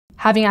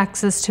having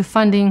access to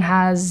funding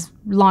has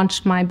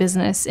launched my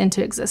business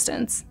into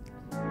existence.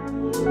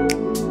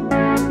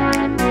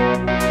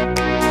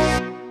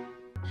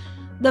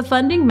 The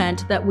funding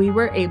meant that we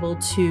were able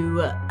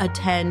to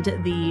attend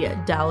the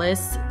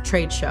Dallas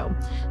trade show.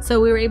 So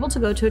we were able to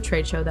go to a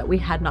trade show that we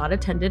had not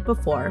attended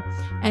before.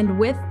 And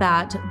with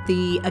that,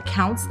 the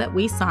accounts that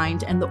we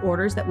signed and the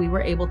orders that we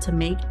were able to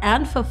make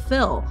and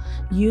fulfill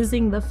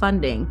using the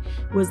funding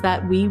was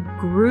that we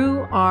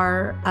grew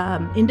our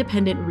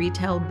independent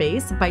retail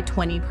base by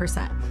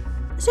 20%.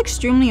 It's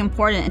extremely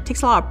important. It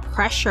takes a lot of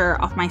pressure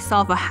off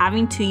myself of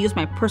having to use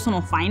my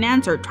personal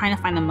finance or trying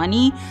to find the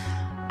money.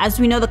 As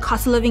we know, the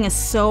cost of living is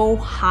so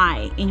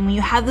high. And when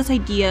you have this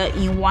idea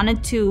and you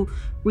wanted to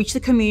reach the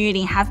community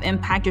and have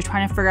impact, you're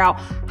trying to figure out,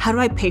 how do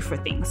I pay for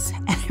things?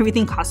 And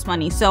everything costs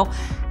money. So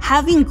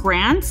having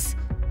grants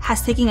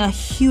has taken a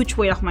huge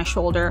weight off my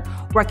shoulder,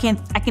 where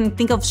I can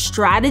think of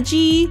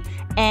strategy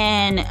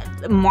and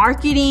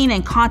marketing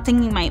and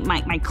contacting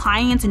my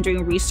clients and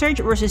doing research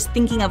versus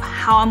thinking of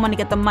how I'm gonna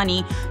get the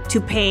money to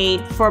pay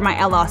for my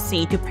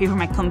LLC, to pay for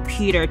my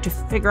computer, to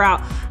figure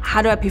out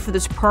how do I pay for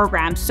this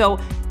program. So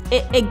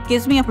it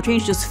gives me an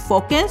opportunity to just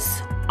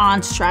focus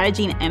on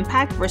strategy and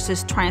impact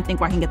versus trying to think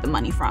where I can get the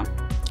money from.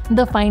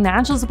 The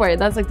financial support,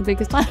 that's like the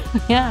biggest one.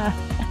 Yeah.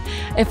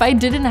 If I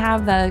didn't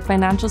have the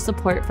financial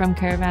support from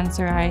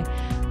Caravanserai,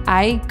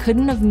 I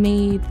couldn't have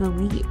made the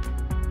leap.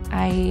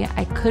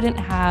 I couldn't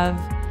have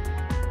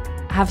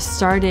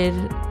started,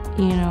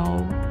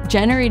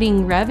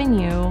 generating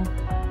revenue.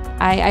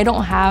 I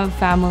don't have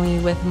family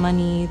with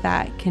money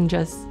that can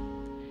just,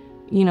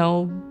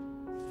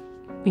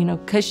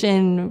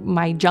 cushion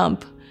my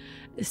jump.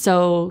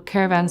 So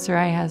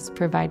Caravanserai has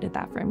provided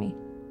that for me.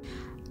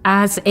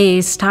 As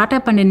a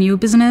startup and a new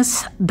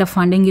business, the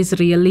funding is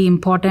really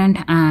important,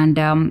 and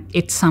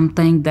it's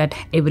something that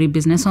every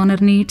business owner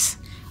needs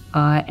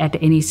at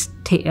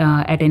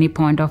any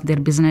point of their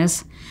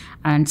business.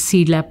 And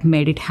Seed Lab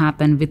made it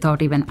happen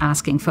without even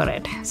asking for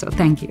it. So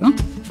thank you.